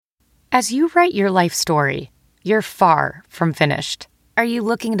As you write your life story, you're far from finished. Are you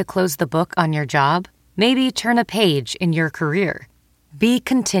looking to close the book on your job? Maybe turn a page in your career? Be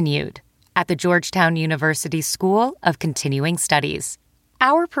continued at the Georgetown University School of Continuing Studies.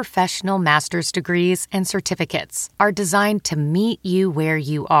 Our professional master's degrees and certificates are designed to meet you where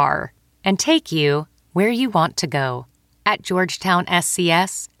you are and take you where you want to go. At Georgetown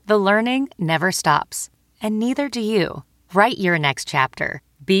SCS, the learning never stops, and neither do you. Write your next chapter.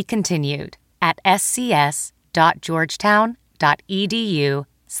 Be continued at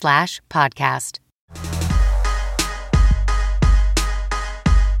scs.georgetown.edu/podcast.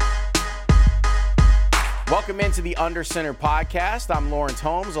 Welcome into the Under Center podcast. I'm Lawrence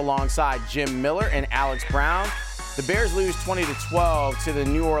Holmes alongside Jim Miller and Alex Brown. The Bears lose 20-12 to the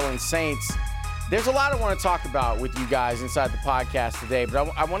New Orleans Saints. There's a lot I want to talk about with you guys inside the podcast today, but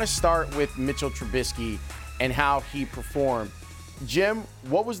I want to start with Mitchell Trubisky and how he performed. Jim,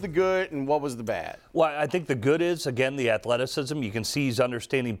 what was the good and what was the bad? Well, I think the good is, again, the athleticism. You can see he's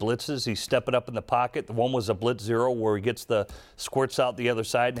understanding blitzes. He's stepping up in the pocket. The one was a blitz zero where he gets the squirts out the other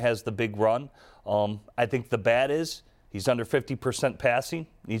side and has the big run. I think the bad is he's under 50% passing.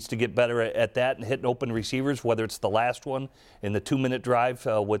 Needs to get better at that and hitting open receivers, whether it's the last one in the 2-minute drive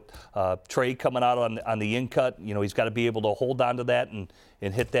with Trey coming out on the in-cut. You know, he's got to be able to hold on to that and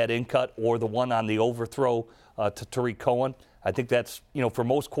hit that in-cut, or the one on the overthrow to Tariq Cohen. I think that's, you know, for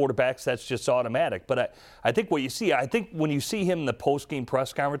most quarterbacks, that's just automatic. But I think what you see, I think when you see him in the post-game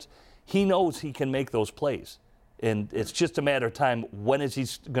press conference, he knows he can make those plays. And it's just a matter of time, when is he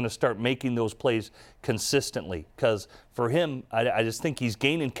going to start making those plays consistently? Because for him, I just think he's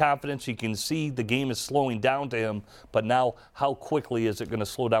gaining confidence. You can see the game is slowing down to him. But now, how quickly is it going to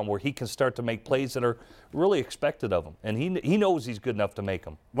slow down where he can start to make plays that are really expected of him? And he knows he's good enough to make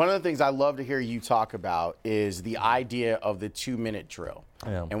them. One of the things I love to hear you talk about is the idea of the 2-minute drill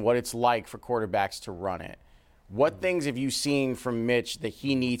and what it's like for quarterbacks to run it. What things have you seen from Mitch that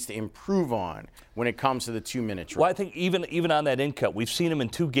he needs to improve on when it comes to the 2-minute drill? Well, I think even on that in-cut, we've seen him in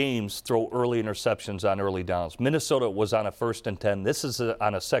 2 games throw early interceptions on early downs. Minnesota was on a 1st and 10. This is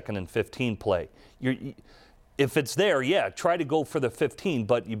on a 2nd and 15 play. If it's there, yeah, try to go for the 15,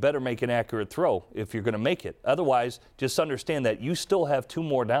 but you better make an accurate throw if you're going to make it. Otherwise, just understand that you still have 2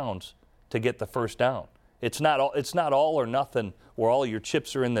 more downs to get the first down. It's not all or nothing where all your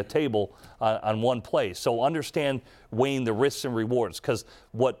chips are in the table on one play. So understand weighing the risks and rewards, because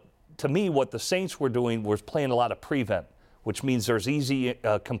what the Saints were doing was playing a lot of prevent, which means there's easy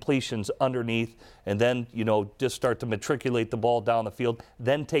completions underneath, and then, you know, just start to matriculate the ball down the field,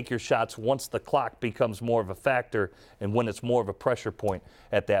 then take your shots once the clock becomes more of a factor and when it's more of a pressure point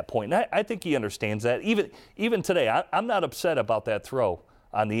at that point. And I think he understands that. Even today, I'm not upset about that throw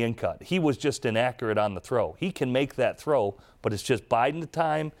on the in-cut. He was just inaccurate on the throw. He can make that throw, but it's just biding the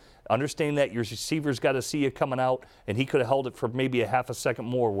time, understanding that your receiver's got to see you coming out, and he could have held it for maybe a half a second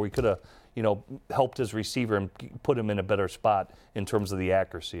more where he could have, you know, helped his receiver and put him in a better spot in terms of the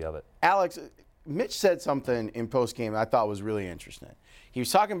accuracy of it. Alex, Mitch said something in postgame I thought was really interesting. He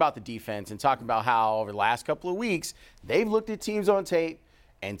was talking about the defense and talking about how over the last couple of weeks they've looked at teams on tape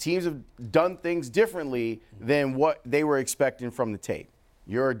and teams have done things differently than what they were expecting from the tape.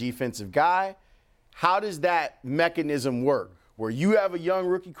 You're a defensive guy. How does that mechanism work? Where you have a young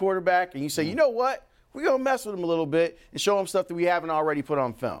rookie quarterback and you say, you know what? We're going to mess with him a little bit and show him stuff that we haven't already put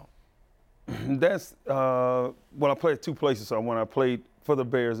on film. That's when I played 2 places. So when I played for the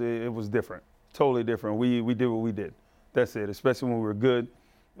Bears, it was different, totally different. We did what we did. That's it, especially when we were good.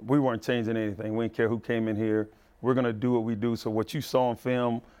 We weren't changing anything. We didn't care who came in here. We're going to do what we do. So what you saw on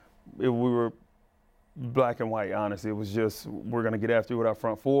film, we were black and white, honestly. It was just, we're going to get after you with our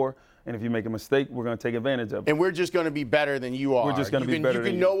front 4, and if you make a mistake, we're going to take advantage of it. And we're just going to be better than you are. We're just going to be better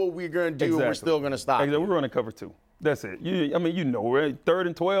than you. You can know what we're going to do, exactly. And we're still going to stop. Exactly. We're running cover 2. That's it. You know, we're 3rd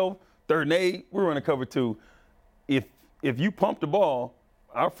and 12, 3rd and 8, we're running cover 2. If you pump the ball,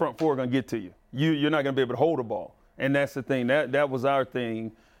 our front 4 are going to get to you. You're not going to be able to hold the ball. And that's the thing. That was our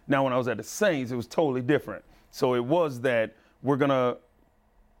thing. Now, when I was at the Saints, it was totally different. So it was that we're going to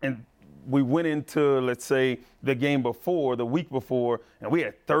 – and we went into, let's say, the game before, the week before, and we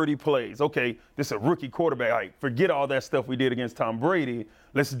had 30 plays. Okay, this is a rookie quarterback. All right, forget all that stuff we did against Tom Brady.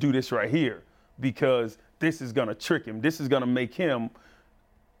 Let's do this right here, because this is going to trick him. This is going to make him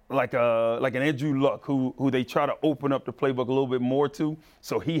like an Andrew Luck, who they try to open up the playbook a little bit more to,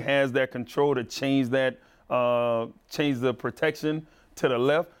 so he has that control to change the protection to the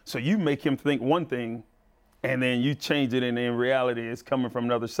left. So you make him think one thing, and then you change it, and in reality, it's coming from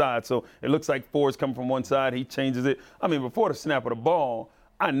another side. So it looks like Ford's coming from one side. He changes it. I mean, before the snap of the ball,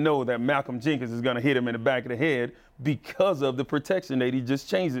 I know that Malcolm Jenkins is going to hit him in the back of the head because of the protection that he just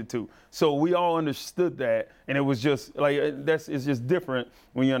changed it to. So we all understood that, and it was just like it's just different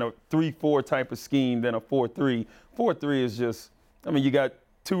when you're in a 3-4 type of scheme than a 4-3. 4-3 is just, I mean, you got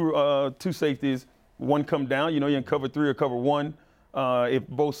two safeties, one come down, you're in cover 3 or cover 1. If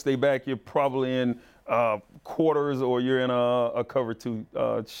both stay back, you're probably in quarters or you're in a cover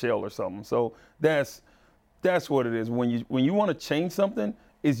 2 shell or something. So that's what it is. When you want to change something,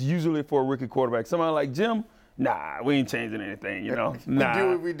 it's usually for a rookie quarterback. Somebody like Jim, nah, we ain't changing anything, Nah. We do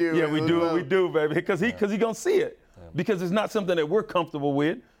what we do. Yeah, we do what we do, baby, because he gonna see it. Yeah. Because it's not something that we're comfortable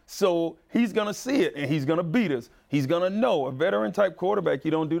with. So he's gonna see it and he's gonna beat us. He's gonna know. A veteran type quarterback, you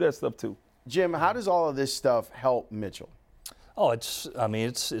don't do that stuff to. Jim, how does all of this stuff help Mitchell? Oh, it's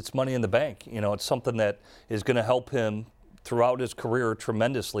money in the bank. It's something that is going to help him throughout his career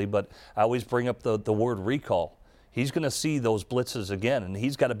tremendously. But I always bring up the word recall. He's going to see those blitzes again, and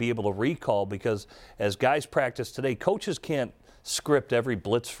he's got to be able to recall, because as guys practice today, coaches can't script every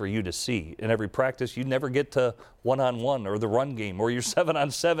blitz for you to see. In every practice, you never get to one-on-one or the run game or your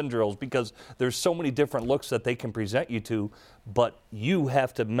 7-on-7 drills, because there's so many different looks that they can present you to, but you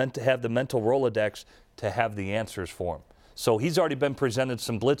have to have the mental Rolodex to have the answers for him. So he's already been presented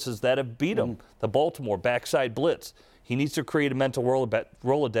some blitzes that have beat him. The Baltimore backside blitz. He needs to create a mental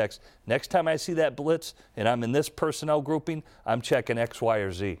Rolodex. Next time I see that blitz and I'm in this personnel grouping, I'm checking X, Y,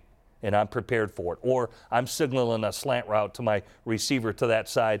 or Z, and I'm prepared for it. Or I'm signaling a slant route to my receiver to that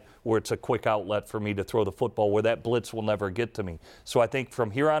side where it's a quick outlet for me to throw the football where that blitz will never get to me. So I think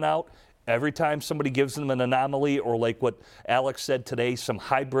from here on out, every time somebody gives them an anomaly, or like what Alex said today, some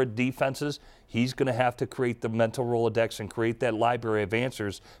hybrid defenses, he's going to have to create the mental Rolodex and create that library of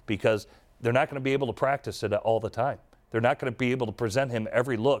answers, because they're not going to be able to practice it all the time. They're not going to be able to present him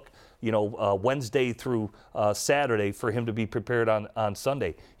every look, Wednesday through Saturday for him to be prepared on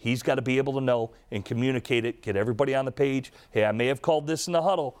Sunday. He's got to be able to know and communicate it, get everybody on the page. Hey, I may have called this in the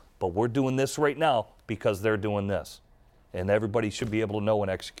huddle, but we're doing this right now because they're doing this. And everybody should be able to know and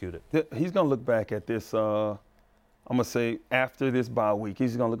execute it. He's going to look back at this, I'm going to say after this bye week,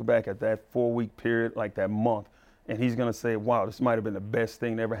 he's going to look back at that 4-week period, like that month, and he's going to say, wow, this might have been the best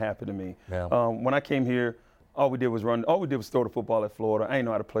thing that ever happened to me. Yeah. When I came here, all we did was run. All we did was throw the football at Florida. I didn't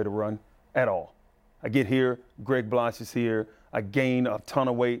know how to play the run at all. I get here, Greg Bloch is here. I gain a ton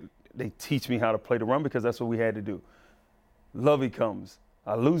of weight. They teach me how to play the run because that's what we had to do. Lovey comes.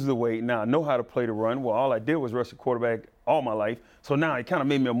 I lose the weight. Now I know how to play the run. Well, all I did was rush the quarterback all my life. So now it kind of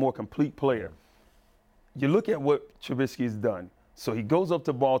made me a more complete player. You look at what Trubisky has done. So he goes up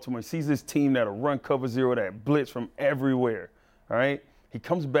to Baltimore, sees this team that'll run cover 0, that blitz from everywhere, all right? He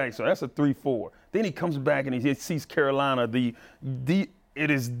comes back, so that's a 3-4. Then he comes back and he sees Carolina, it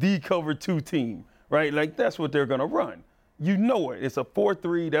is the cover 2 team, right? Like that's what they're gonna run. You know it. It's a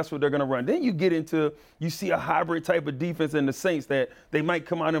 4-3. That's what they're gonna run. Then you see a hybrid type of defense in the Saints that they might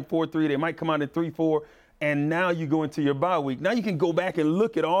come out in 4-3, they might come out in 3-4, and now you go into your bye week. Now you can go back and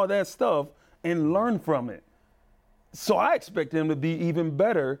look at all that stuff and learn from it. So I expect him to be even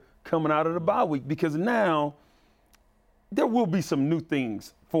better coming out of the bye week, because now there will be some new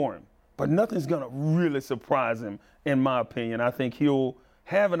things for him, but nothing's going to really surprise him, in my opinion. I think he'll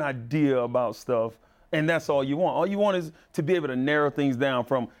have an idea about stuff, and that's all you want. All you want is to be able to narrow things down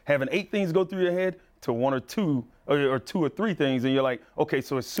from having 8 things go through your head to 1 or 2 or 2 or 3 things, and you're like, okay,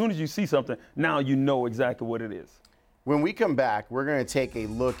 so as soon as you see something, now you know exactly what it is. When we come back, we're going to take a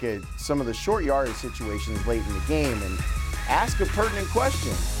look at some of the short yardage situations late in the game and ask a pertinent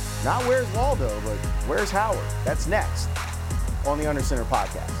question. Not where's Waldo, but where's Howard? That's next on the Under Center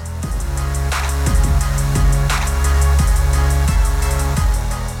podcast.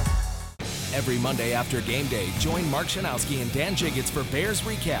 Every Monday after game day, join Mark Shanowski and Dan Jiggets for Bears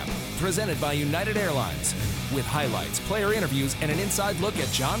Recap, presented by United Airlines, with highlights, player interviews, and an inside look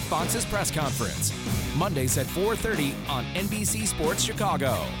at John Fox's press conference. Mondays at 4:30 on NBC Sports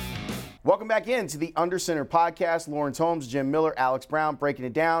Chicago. Welcome back in to the Under Center podcast. Lawrence Holmes, Jim Miller, Alex Brown breaking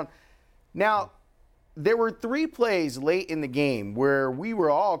it down. Now, there were 3 plays late in the game where we were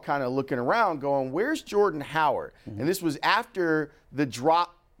all kind of looking around going, where's Jordan Howard? And this was after the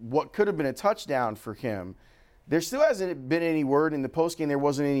drop, what could have been a touchdown for him. There still hasn't been any word in the postgame. There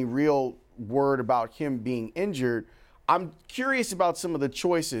wasn't any real word about him being injured. I'm curious about some of the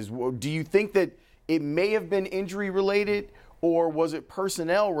choices. Do you think that it may have been injury related, or was it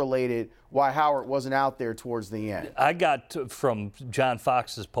personnel related why Howard wasn't out there towards the end? I got from John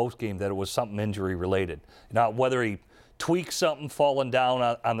Fox's postgame that it was something injury related. Now, whether he tweaked something falling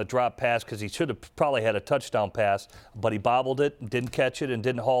down on the drop pass because he should have probably had a touchdown pass, but he bobbled it, didn't catch it, and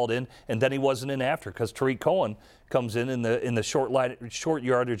didn't haul it in, and then he wasn't in after because Tariq Cohen comes in the short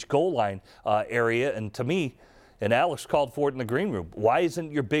yardage goal line area, and to me, and Alex called for it in the green room, why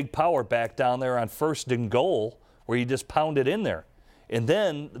isn't your big power back down there on 1st and goal where you just pound it in there? And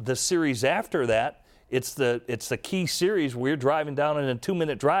then the series after that, it's the key series where you're driving down in a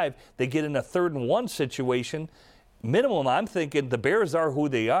 2-minute drive. They get in a 3rd and 1 situation. Minimum, I'm thinking the Bears are who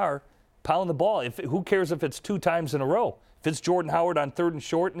they are. Pound the ball. Who cares if it's 2 times in a row? If it's Jordan Howard on 3rd and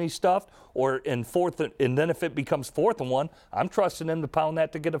short and he's stuffed, or in 4th, and then if it becomes 4th and 1, I'm trusting him to pound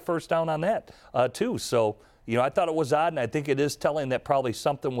that to get a first down on that too. So, I thought it was odd, and I think it is telling that probably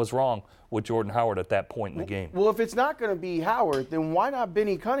something was wrong with Jordan Howard at that point in the game. Well, if it's not going to be Howard, then why not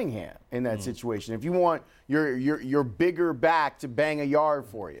Benny Cunningham in that situation? If you want your bigger back to bang a yard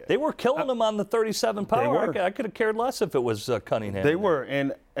for you. They were killing him on the 37 power. I could have cared less if it was Cunningham. They were,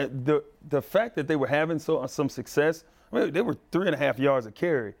 and the fact that they were having some success, they were 3.5 yards a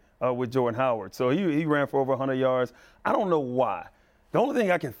carry with Jordan Howard. So he ran for over 100 yards. I don't know why. The only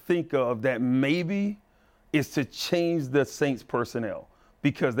thing I can think of that maybe is to change the Saints personnel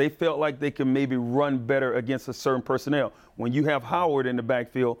because they felt like they could maybe run better against a certain personnel. When you have Howard in the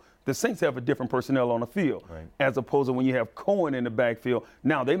backfield, the Saints have a different personnel on the field, right, as opposed to when you have Cohen in the backfield.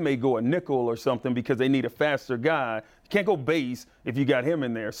 Now they may go a nickel or something because they need a faster guy. You can't go base if you got him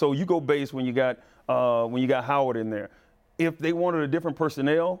in there. So you go base when you got Howard in there. If they wanted a different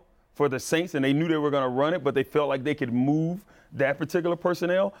personnel for the Saints and they knew they were going to run it, but they felt like they could move that particular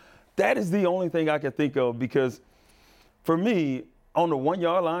personnel, that is the only thing I can think of because for me, on the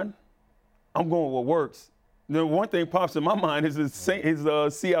 1-yard line, I'm going with what works. The one thing pops in my mind is Seattle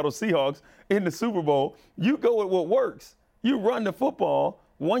Seahawks in the Super Bowl. You go with what works. You run the football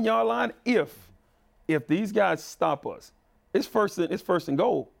 1-yard line. If these guys stop us, it's first and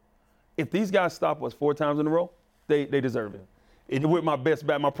goal. If these guys stop us 4 times in a row, they deserve it. With my best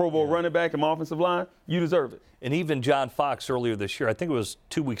back, my Pro Bowl running back and my offensive line, you deserve it. And even John Fox earlier this year, I think it was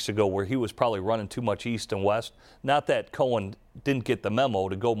 2 weeks ago, where he was probably running too much east and west. Not that Cohen didn't get the memo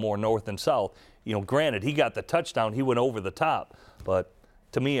to go more north and south. Granted, he got the touchdown. He went over the top. But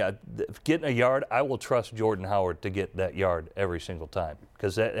to me, getting a yard, I will trust Jordan Howard to get that yard every single time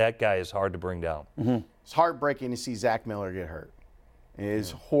because that guy is hard to bring down. Mm-hmm. It's heartbreaking to see Zach Miller get hurt. It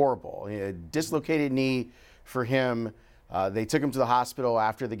is horrible. A dislocated knee for him. They took him to the hospital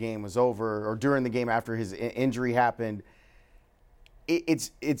after the game was over, or during the game after his injury happened.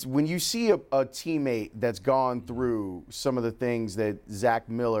 It's when you see a teammate that's gone through some of the things that Zach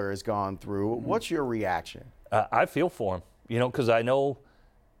Miller has gone through, what's your reaction? I feel for him, because I know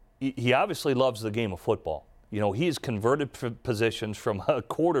he obviously loves the game of football. He has converted positions from a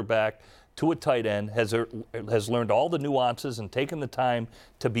quarterback to a tight end, has learned all the nuances and taken the time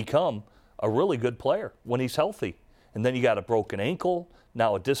to become a really good player when he's healthy. And then you got a broken ankle,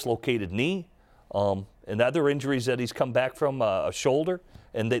 now a dislocated knee, and other injuries that he's come back from, a shoulder.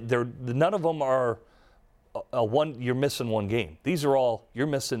 And none of them are you're missing one game. These are all, you're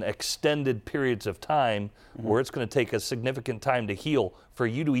missing extended periods of time where it's going to take a significant time to heal for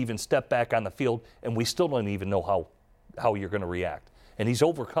you to even step back on the field, and we still don't even know how you're going to react. And he's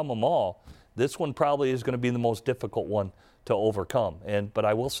overcome them all. This one probably is going to be the most difficult one to overcome. But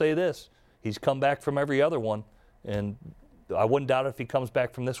I will say this, he's come back from every other one. And I wouldn't doubt if he comes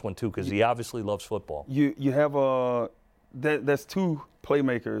back from this one, too, because he obviously loves football. You have that's 2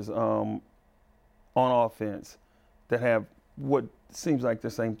 playmakers on offense that have what seems like the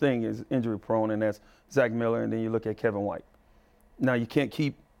same thing is injury-prone, and that's Zach Miller, and then you look at Kevin White. Now, you can't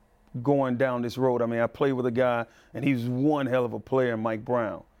keep going down this road. I mean, I played with a guy, and he's one hell of a player, Mike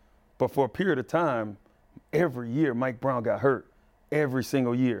Brown. But for a period of time, every year, Mike Brown got hurt, every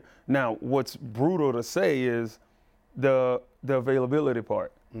single year. Now, what's brutal to say is the availability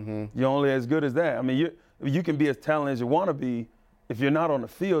part. Mm-hmm. You're only as good as that. I mean, you can be as talented as you want to be. If you're not on the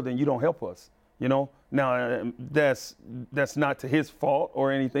field, then you don't help us. Now that's not to his fault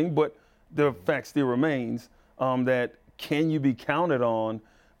or anything, but the fact still remains that can you be counted on?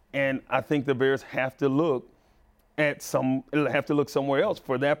 And I think the Bears have to look somewhere else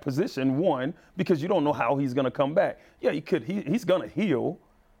for that position. One, because you don't know how he's going to come back. Yeah, he's going to heal,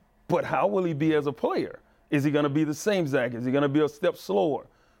 but how will he be as a player? Is he going to be the same Zach? Is he going to be a step slower?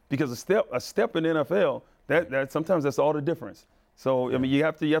 Because a step in the NFL, that sometimes that's all the difference. So I mean, you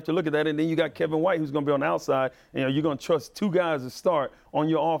have to look at that, and then you got Kevin White who's going to be on the outside. You're going to trust 2 guys to start on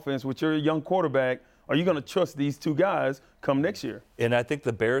your offense with your young quarterback. Are you going to trust these 2 guys come next year? And I think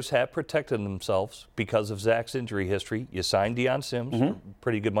the Bears have protected themselves because of Zach's injury history. You signed Deion Sims for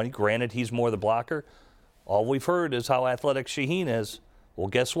pretty good money. Granted, he's more the blocker. All we've heard is how athletic Shaheen is. Well,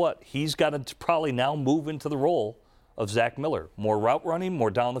 guess what? He's got to probably now move into the role of Zach Miller. More route running, more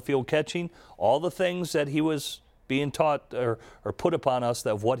down the field catching, all the things that he was being taught or put upon us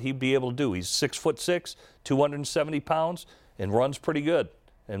of what he'd be able to do. He's 6'6", 270 pounds, and runs pretty good.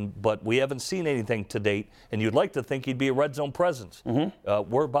 But we haven't seen anything to date, and you'd like to think he'd be a red zone presence.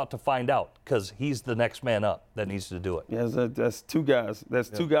 We're about to find out because he's the next man up that needs to do it. Yeah, that's two guys. That's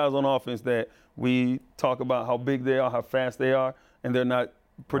two guys on offense that we talk about how big they are, how fast they are, and they're not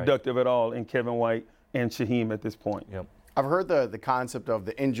productive at all in Kevin White and Shaheem at this point. Yep. I've heard the concept of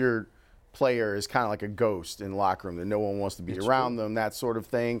the injured player is kind of like a ghost in the locker room, that no one wants to be around them, that sort of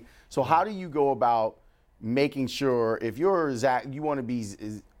thing. So how do you go about making sure, if you're Zach,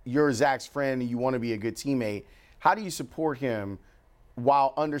 you're Zach's friend and you want to be a good teammate, how do you support him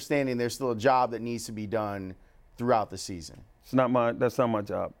while understanding there's still a job that needs to be done throughout the season? That's not my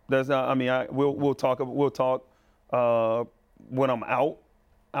job. That's not. I mean, we'll talk when I'm out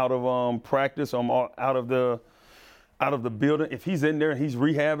of practice. I'm out of the building. If he's in there and he's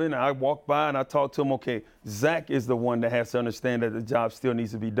rehabbing, I walk by and I talk to him. Okay, Zach is the one that has to understand that the job still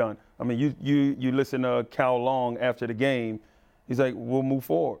needs to be done. I mean, you listen to Cal Long after the game. He's like, we'll move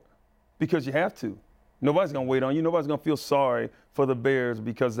forward because you have to. Nobody's gonna wait on you. Nobody's gonna feel sorry for the Bears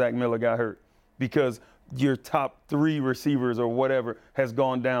because Zach Miller got hurt, because your top 3 receivers or whatever has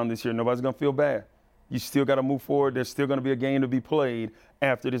gone down this year. Nobody's gonna feel bad. You still got to move forward. There's still gonna be a game to be played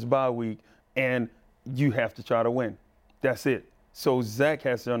after this bye week, and you have to try to win. That's it. So Zach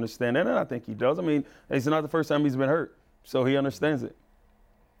has to understand that, and I think he does. I mean, it's not the first time he's been hurt, so he understands it.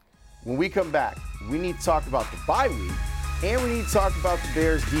 When we come back, we need to talk about the bye week, and we need to talk about the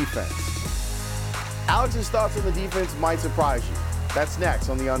Bears' defense. Alex's thoughts on the defense might surprise you. That's next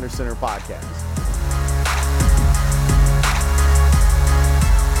on the Under Center podcast.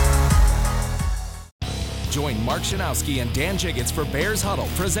 Join Mark Shanowski and Dan Jiggets for Bears Huddle,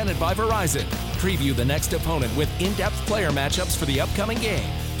 presented by Verizon. Preview the next opponent with in-depth player matchups for the upcoming game.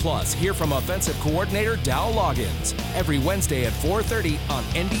 Plus, hear from offensive coordinator Dow Loggins every Wednesday at 4:30 on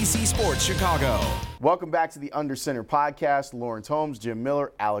NBC Sports Chicago. Welcome back to the Under Center podcast. Lawrence Holmes, Jim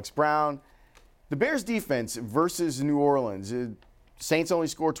Miller, Alex Brown. The Bears defense versus New Orleans. Saints only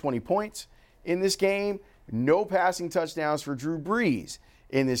scored 20 points in this game. No passing touchdowns for Drew Brees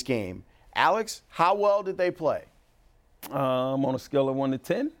in this game. Alex, how well did they play? On a scale of 1 to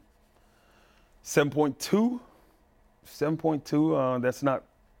 10, 7.2. 7.2.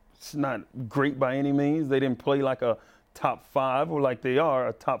 It's not great by any means. They didn't play like a top 5 or like they are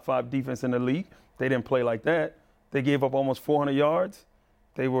a top 5 defense in the league. They didn't play like that. They gave up almost 400 yards.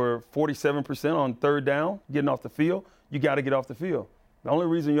 They were 47% on third down, getting off the field. You got to get off the field. The only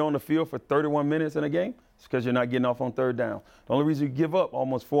reason you're on the field for 31 minutes in a game is because you're not getting off on third down. The only reason you give up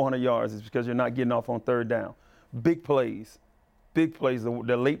almost 400 yards is because you're not getting off on third down. Big plays.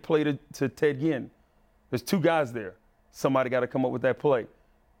 The late play to Ted Ginn. There's 2 guys there. Somebody got to come up with that play.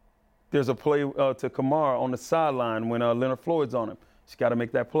 There's a play to Kamara on the sideline when Leonard Floyd's on him. He's got to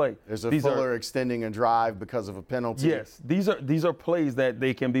make that play. There's Fuller extending a drive because of a penalty. Yes, these are plays that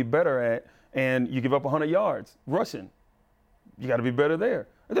they can be better at, and you give up 100 yards rushing. You got to be better there.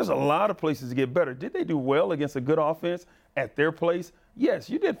 There's a lot of places to get better. Did they do well against a good offense at their place? Yes,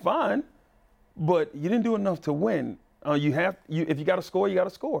 you did fine, but you didn't do enough to win. If you got to score, you got to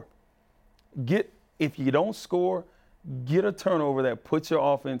score. If you don't score, get a turnover that puts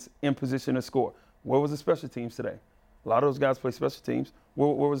your offense in position to score. Where was the special teams today? A lot of those guys play special teams. Where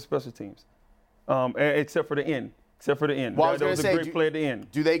was the special teams? Except for the end. Well, there was a great play at the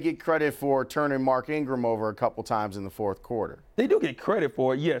end. Do they get credit for turning Mark Ingram over a couple times in the fourth quarter? They do get credit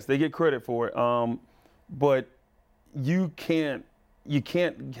for it. Yes, they get credit for it. But you can't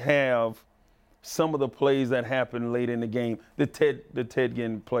have some of the plays that happen late in the game. The Ted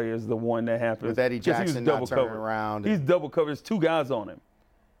Ginn play is the one that happened. With Eddie Jackson not turning around. He's double covered. There's 2 guys on him.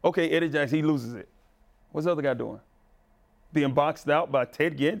 Okay, Eddie Jackson, he loses it. What's the other guy doing? Being boxed out by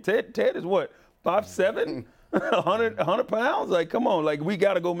Ted Ginn. Ted is what, 5'7", 100 pounds? Like, come on. Like, we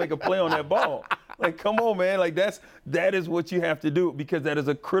got to go make a play on that ball. Like, come on, man. Like, that is what you have to do, because that is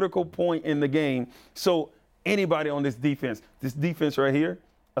a critical point in the game. So anybody on this defense right here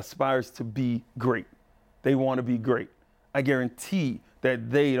aspires to be great. They want to be great. I guarantee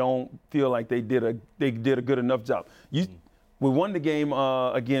that they don't feel like they did a good enough job. We won the game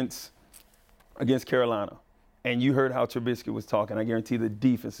against Carolina, and you heard how Trubisky was talking. I guarantee the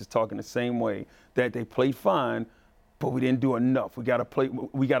defense is talking the same way, that they played fine, but we didn't do enough. We got to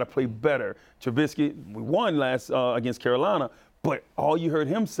play better. Trubisky, we won last against Carolina, But all you heard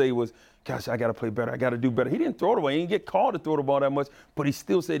him say was, gosh, I got to play better. I got to do better. He didn't throw it away. He didn't get called to throw the ball that much, but he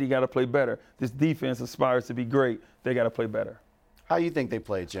still said he got to play better. This defense aspires to be great. They got to play better. How do you think they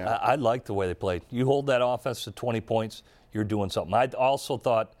played, Jim? I like the way they played. You hold that offense to 20 points, you're doing something. I also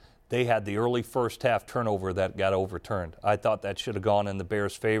thought they had the early first half turnover that got overturned. I thought that should have gone in the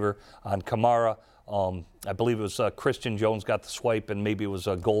Bears' favor on Kamara. I believe it was Christian Jones got the swipe, and maybe it was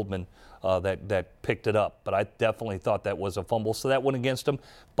Goldman that picked it up. But I definitely thought that was a fumble, so that went against them.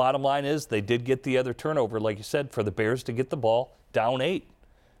 Bottom line is they did get the other turnover, like you said, for the Bears to get the ball down 8.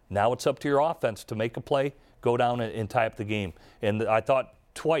 Now it's up to your offense to make a play, go down and tie up the game. And I thought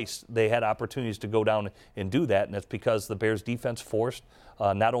twice they had opportunities to go down and do that, and that's because the Bears defense forced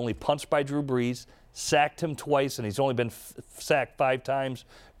not only punts by Drew Brees, sacked him twice, and he's only been sacked 5 times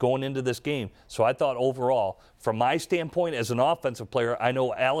going into this game. So I thought overall, from my standpoint as an offensive player, I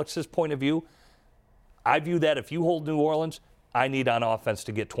know Alex's point of view. I view that if you hold New Orleans, I need on offense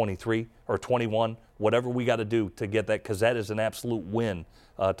to get 23 or 21, whatever we got to do to get that, because that is an absolute win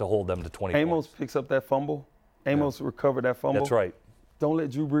to hold them to 20 Amos points. picks up that fumble. Amos recovered that fumble. That's right. Don't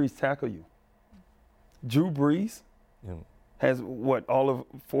let Drew Brees tackle you. Drew Brees has, all of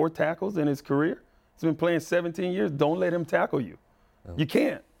 4 tackles in his career? He's been playing 17 years. Don't let him tackle you. No. You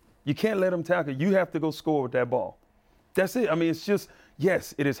can't. You can't let him tackle. You have to go score with that ball. That's it. I mean, it's just,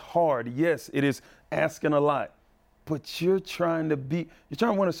 yes, it is hard. Yes, it is asking a lot. But you're trying to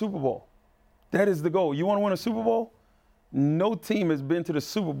win a Super Bowl. That is the goal. You want to win a Super Bowl? No team has been to the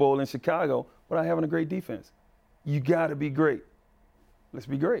Super Bowl in Chicago without having a great defense. You got to be great. Let's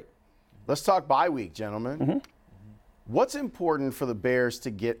be great. Let's talk bye week, gentlemen. Mm-hmm. What's important for the Bears to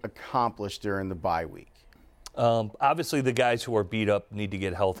get accomplished during the bye week? Obviously, the guys who are beat up need to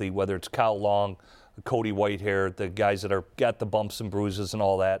get healthy, whether it's Kyle Long, Cody Whitehair, the guys that are got the bumps and bruises and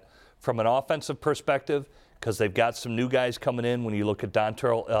all that. From an offensive perspective, because they've got some new guys coming in. When you look at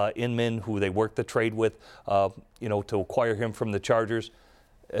Dontrell Inman, who they worked the trade with, to acquire him from the Chargers.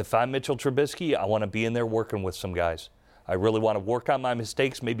 If I'm Mitchell Trubisky, I want to be in there working with some guys. I really want to work on my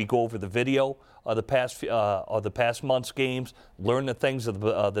mistakes, maybe go over the video of the past month's games, learn the things of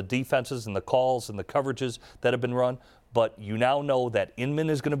the defenses and the calls and the coverages that have been run. But you now know that Inman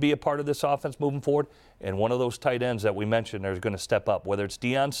is going to be a part of this offense moving forward, and one of those tight ends that we mentioned are going to step up, whether it's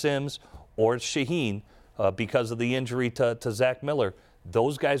Deion Sims or it's Shaheen, because of the injury to Zach Miller.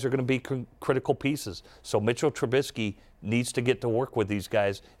 Those guys are going to be critical pieces. So Mitchell Trubisky needs to get to work with these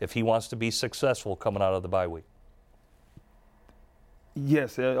guys if he wants to be successful coming out of the bye week.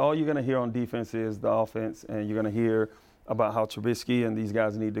 Yes, all you're going to hear on defense is the offense, and you're going to hear about how Trubisky and these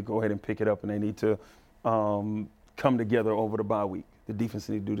guys need to go ahead and pick it up, and they need to come together over the bye week. The defense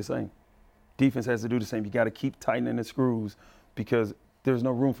need to do the same. Defense has to do the same. You got to keep tightening the screws because there's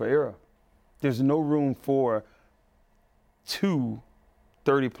no room for error. There's no room for 2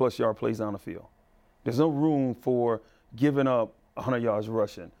 30-plus yard plays on the field. There's no room for giving up 100 yards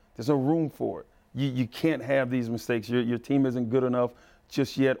rushing. There's no room for it. You can't have these mistakes. Your team isn't good enough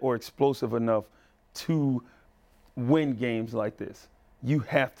just yet or explosive enough to win games like this. You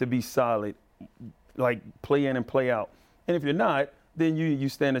have to be solid, like play in and play out. And if you're not, then you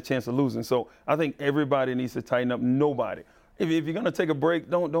stand a chance of losing. So I think everybody needs to tighten up. Nobody. If you're going to take a break,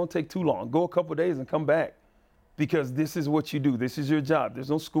 don't take too long. Go a couple of days and come back because this is what you do. This is your job. There's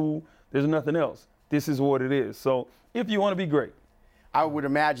no school. There's nothing else. This is what it is. So if you want to be great. I would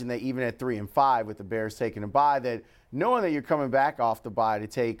imagine that even at 3-5 with the Bears taking a bye, that knowing that you're coming back off the bye to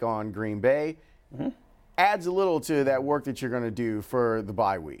take on Green Bay adds a little to that work that you're going to do for the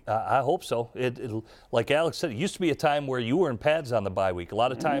bye week. I hope so. Like Alex said, it used to be a time where you were in pads on the bye week. A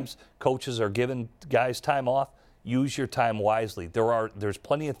lot of times coaches are giving guys time off. Use your time wisely. There's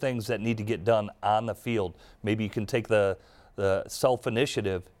plenty of things that need to get done on the field. Maybe you can take the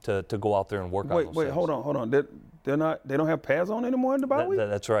self-initiative to go out there and work on those things. Wait, hold on. They don't have pads on anymore in the bye week?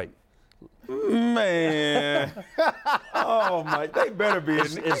 That's right. Man. Oh, my. They better be in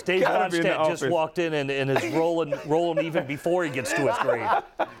As Dave Ronstadt just walked in and is rolling even before he gets to his grave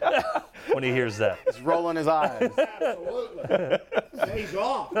when he hears that. He's rolling his eyes. Absolutely. Days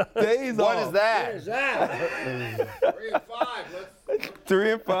off. Days What off. is that? What is that?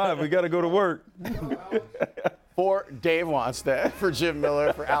 3-5. 3-5. We got to go to work. For Dave Ronstadt, for Jim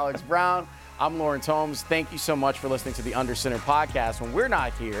Miller, for Alex Brown, I'm Lawrence Holmes. Thank you so much for listening to the Under Center podcast. When we're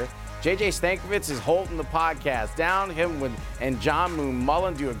not here, JJ Stankovitz is holding the podcast down. Him and John Moon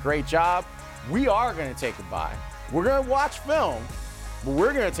Mullen do a great job. We are going to take a bye. We're going to watch film, but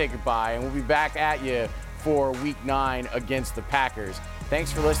we're going to take a bye, and we'll be back at you for Week 9 against the Packers.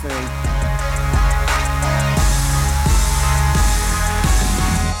 Thanks for listening.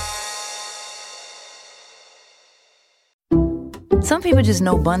 Some people just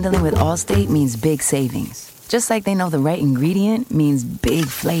know bundling with Allstate means big savings. Just like they know the right ingredient means big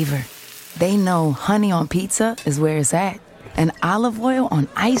flavor. They know honey on pizza is where it's at. And olive oil on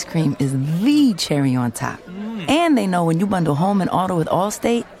ice cream is the cherry on top. And they know when you bundle home and auto with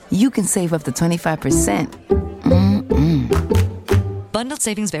Allstate, you can save up to 25%. Bundled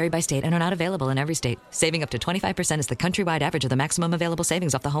savings vary by state and are not available in every state. Saving up to 25% is the countrywide average of the maximum available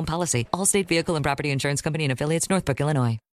savings off the home policy. Allstate Vehicle and Property Insurance Company and affiliates, Northbrook, Illinois.